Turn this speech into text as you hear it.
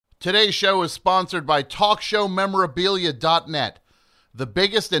Today's show is sponsored by TalkShowMemorabilia.net, the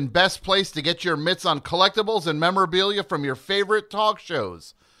biggest and best place to get your mitts on collectibles and memorabilia from your favorite talk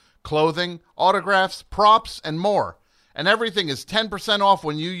shows. Clothing, autographs, props, and more. And everything is 10% off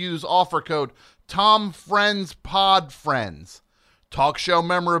when you use offer code TOMFriendsPodFriends.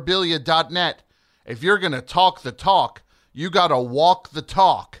 TalkShowMemorabilia.net. If you're going to talk the talk, you got to walk the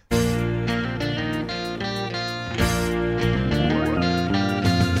talk.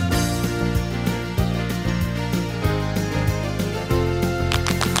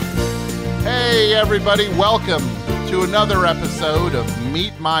 Hey everybody, welcome to another episode of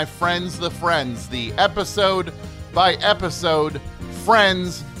Meet My Friends the Friends, the episode by episode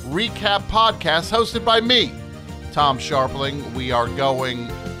Friends recap podcast hosted by me, Tom Scharpling. We are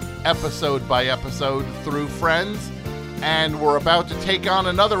going episode by episode through Friends, and we're about to take on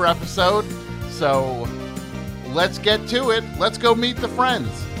another episode, so let's get to it. Let's go meet the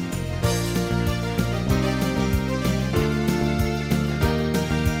friends.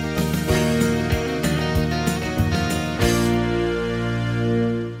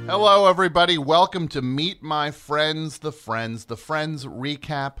 Hello, everybody. Welcome to Meet My Friends, the Friends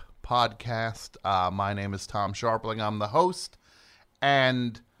Recap Podcast. My name is Tom Scharpling. I'm the host.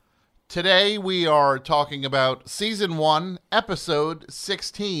 And today we are talking about Season 1, Episode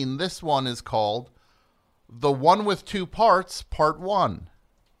 16. This one is called The One with Two Parts, Part 1.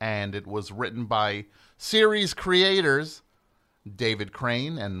 And it was written by series creators David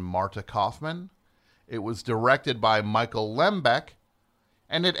Crane and Marta Kaufman. It was directed by Michael Lembeck.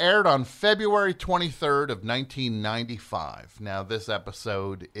 And it aired on February 23rd of 1995. Now, this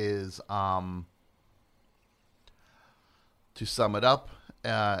episode is, to sum it up,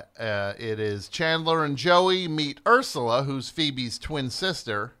 it is Chandler and Joey meet Ursula, who's Phoebe's twin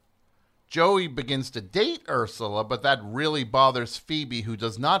sister. Joey begins to date Ursula, but that really bothers Phoebe, who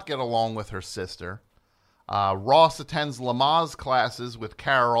does not get along with her sister. Ross attends Lamaze classes with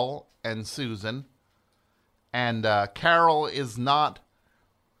Carol and Susan. And Carol is not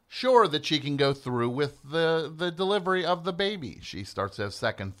sure that she can go through with the delivery of the baby. She starts to have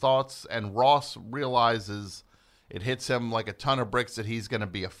second thoughts, and Ross realizes it hits him like a ton of bricks that he's going to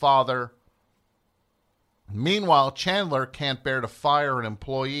be a father. Meanwhile, Chandler can't bear to fire an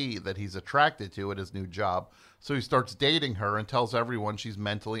employee that he's attracted to at his new job, so he starts dating her and tells everyone she's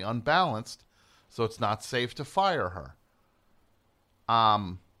mentally unbalanced, so it's not safe to fire her.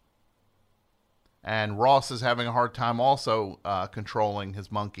 And Ross is having a hard time also controlling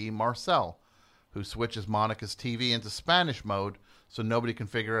his monkey, Marcel, who switches Monica's TV into Spanish mode so nobody can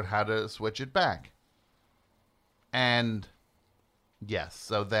figure out how to switch it back. And, yes,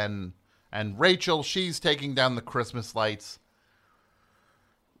 so then, and Rachel, she's taking down the Christmas lights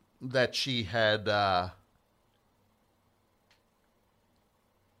that she had,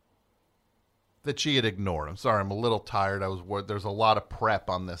 ignored. I'm sorry, I'm a little tired. There's a lot of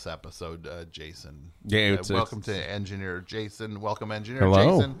prep on this episode, Jason. Yeah, welcome to Engineer Jason. Welcome, Engineer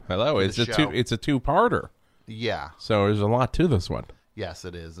Hello. Jason. Hello. It's a two-parter. Yeah. So there's a lot to this one. Yes,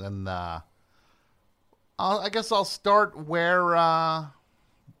 it is. And I guess I'll start where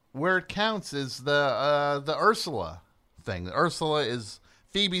it counts is the Ursula thing. Ursula is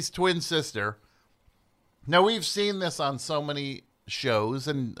Phoebe's twin sister. Now, we've seen this on so many shows,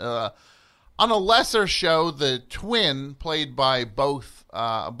 and on a lesser show, the twin played by both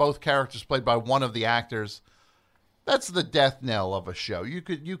characters played by one of the actors. That's the death knell of a show. You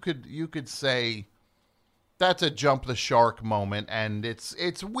could say that's a jump the shark moment, and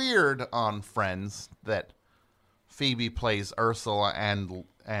it's weird on Friends that Phoebe plays Ursula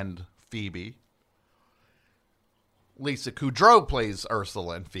and Phoebe. Lisa Kudrow plays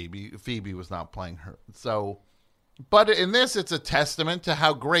Ursula and Phoebe. Phoebe was not playing her. So, but in this, it's a testament to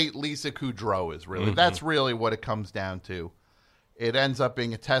how great Lisa Kudrow is, really. Mm-hmm. That's really what it comes down to. It ends up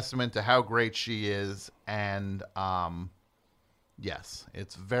being a testament to how great she is. And, yes,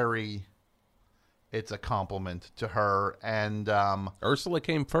 it's a compliment to her. And Ursula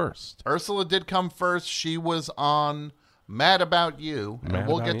came first. Ursula did come first. She was on Mad About You. And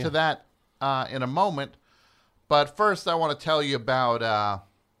we'll get to that in a moment. But first, I want to tell you about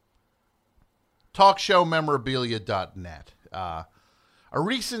TalkShowMemorabilia.net. A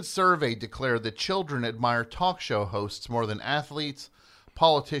recent survey declared that children admire talk show hosts more than athletes,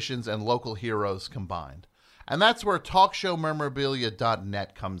 politicians, and local heroes combined. And that's where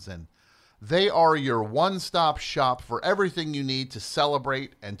TalkShowMemorabilia.net comes in. They are your one-stop shop for everything you need to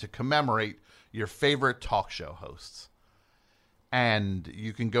celebrate and to commemorate your favorite talk show hosts. And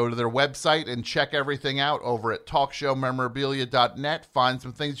you can go to their website and check everything out over at TalkShowMemorabilia.net, find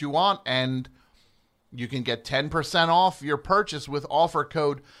some things you want, and you can get 10% off your purchase with offer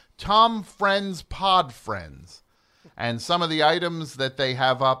code Tom Friends Pod Friends. And some of the items that they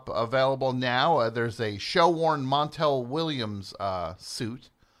have up available now, there's a show-worn Montel Williams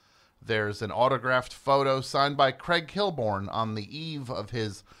suit. There's an autographed photo signed by Craig Kilborn on the eve of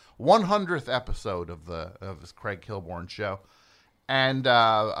his 100th episode of his Craig Kilborn show. And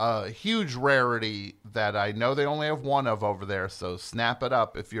a huge rarity that I know they only have one of over there, so snap it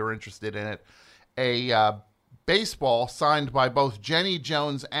up if you're interested in it. A baseball signed by both Jenny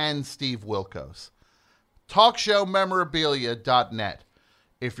Jones and Steve Wilkos. TalkShowMemorabilia.net.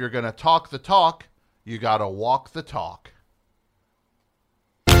 If you're going to talk the talk, you got to walk the talk.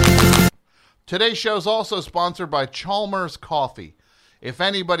 Today's show is also sponsored by Chalmers Coffee. If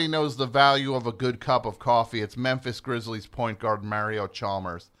anybody knows the value of a good cup of coffee, it's Memphis Grizzlies point guard Mario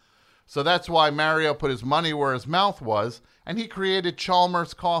Chalmers. So that's why Mario put his money where his mouth was, and he created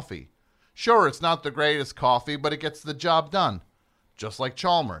Chalmers Coffee. Sure, it's not the greatest coffee, but it gets the job done, just like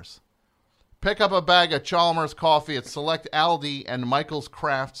Chalmers. Pick up a bag of Chalmers Coffee at select Aldi and Michael's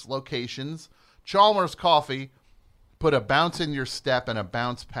Crafts locations. Chalmers Coffee, put a bounce in your step and a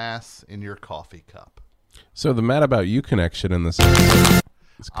bounce pass in your coffee cup. So the Mad About You connection in this episode.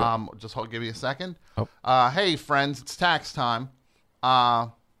 Give me a second. Oh. Hey, friends, it's tax time.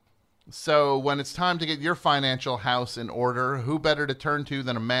 So when it's time to get your financial house in order, who better to turn to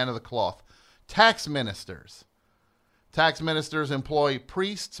than a man of the cloth? Tax ministers. Tax ministers employ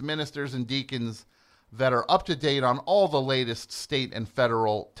priests, ministers, and deacons that are up to date on all the latest state and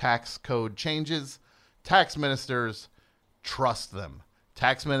federal tax code changes. Tax ministers, trust them.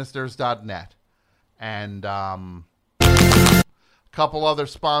 Taxministers.net. And a couple other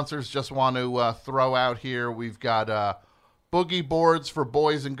sponsors just want to throw out here. We've got Boogie Boards for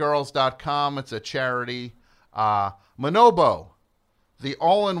boysandgirls.com. It's a charity. Monobo, the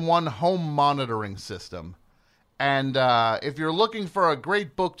all-in-one home monitoring system. And if you're looking for a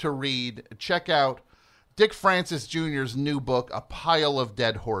great book to read, check out Dick Francis Jr.'s new book, A Pile of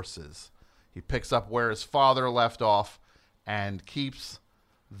Dead Horses. He picks up where his father left off and keeps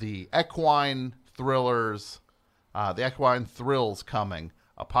the equine thrills coming.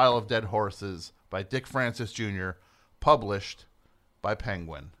 A Pile of Dead Horses by Dick Francis Jr., published by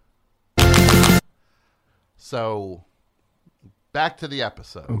Penguin. So, back to the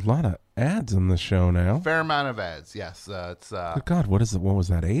episode. A lot of ads in the show now. Fair amount of ads, yes. It's Good God, what is it? What was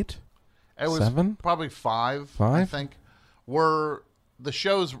that, 8? It was 7? Probably 5, 5? I think. Were the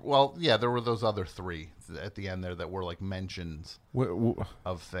shows, well, yeah, there were those other 3 at the end there that were like mentions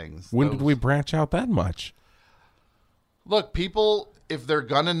of things. When did we branch out that much? Look, people, if they're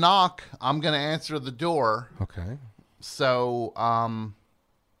going to knock, I'm going to answer the door. Okay. So, I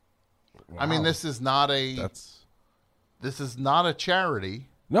mean, this is not a charity.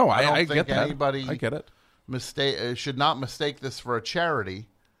 No, I don't I think get that. anybody I get it. Should not mistake this for a charity.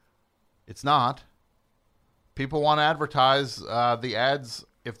 It's not. People want to advertise the ads.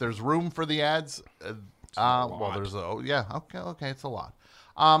 If there's room for the ads, it's a lot.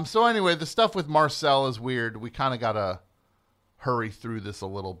 So anyway, the stuff with Marcel is weird. We kind of got to hurry through this a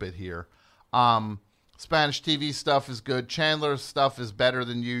little bit here. Spanish TV stuff is good. Chandler's stuff is better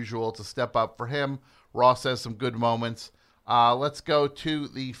than usual. It's a step up for him. Ross has some good moments. Let's go to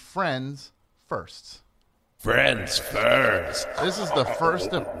the Friends first. Friends first. This is the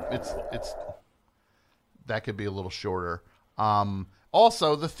first of it's that could be a little shorter.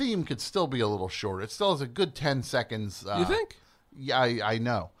 Also, the theme could still be a little shorter. It still has a good 10 seconds. You think? Yeah, I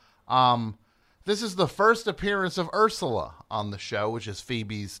know. This is the first appearance of Ursula on the show, which is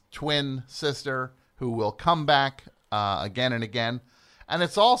Phoebe's twin sister, who will come back again and again. And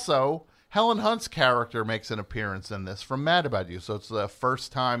it's also Helen Hunt's character makes an appearance in this from Mad About You. So it's the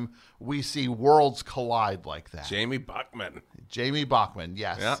first time we see worlds collide like that. Jamie Bachman,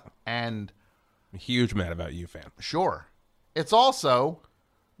 yes. Yeah. And a huge Mad About You fan. Sure. It's also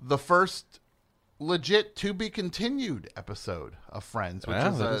the first legit to be continued episode of Friends, which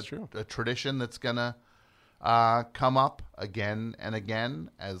is a tradition that's going to come up again and again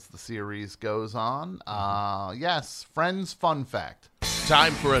as the series goes on. Yes, Friends fun fact.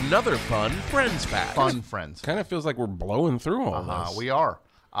 Time for another fun Friends fact. Fun Friends. Kind of feels like we're blowing through all this. We are.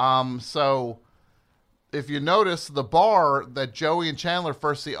 So if you notice, the bar that Joey and Chandler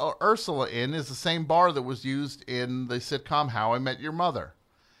first see Ursula in is the same bar that was used in the sitcom How I Met Your Mother.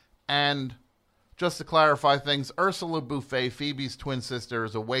 And just to clarify things, Ursula Buffet, Phoebe's twin sister,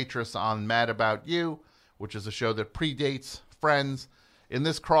 is a waitress on Mad About You, which is a show that predates Friends. In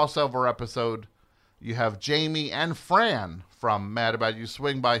this crossover episode, you have Jamie and Fran from Mad About You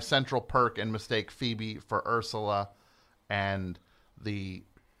swing by Central Perk and mistake Phoebe for Ursula, and the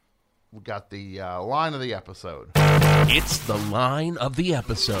we got the line of the episode. It's the line of the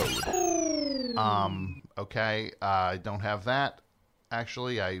episode. Okay, I don't have that.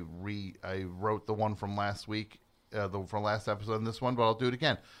 Actually, I wrote the one from last week, from last episode in this one, but I'll do it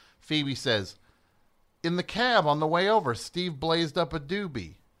again. Phoebe says, in the cab on the way over, Steve blazed up a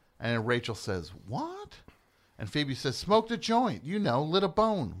doobie. And Rachel says, what? And Phoebe says, smoked a joint, lit a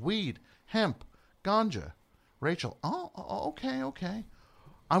bone, weed, hemp, ganja. Rachel, okay.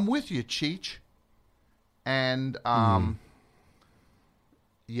 I'm with you, Cheech. And,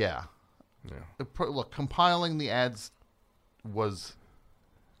 yeah. Look, compiling the ads was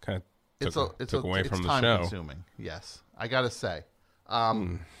Kind it's of took away from the time show. consuming. Yes, I gotta say.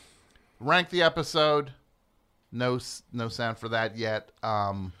 Rank the episode. No sound for that yet.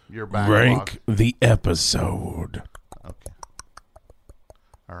 You're back. Rank the episode. Okay.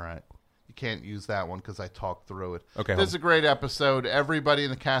 All right. You can't use that one because I talked through it. Okay. This is a great episode. Everybody in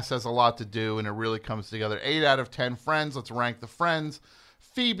the cast has a lot to do, and it really comes together. 8 out of 10 friends. Let's rank the friends.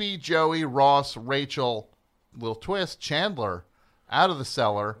 Phoebe, Joey, Ross, Rachel, little twist, Chandler, out of the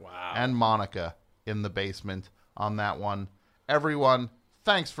cellar, and Monica in the basement on that one. Everyone,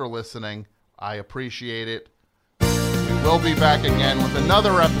 thanks for listening. I appreciate it. We will be back again with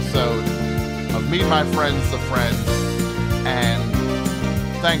another episode of Meet My Friends, the Friends. And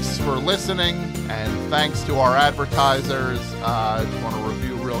thanks for listening, and thanks to our advertisers. I just want to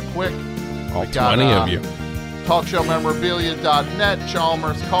review real quick. All 20 of you. TalkShowMemorabilia.net,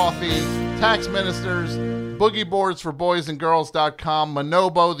 Chalmers Coffee, Tax Ministers, BoogieBoardsForBoysAndGirls.com,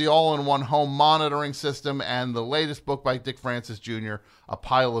 Monobo, the all-in-one home monitoring system, and the latest book by Dick Francis Jr., A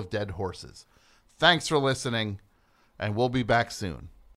Pile of Dead Horses. Thanks for listening, and we'll be back soon.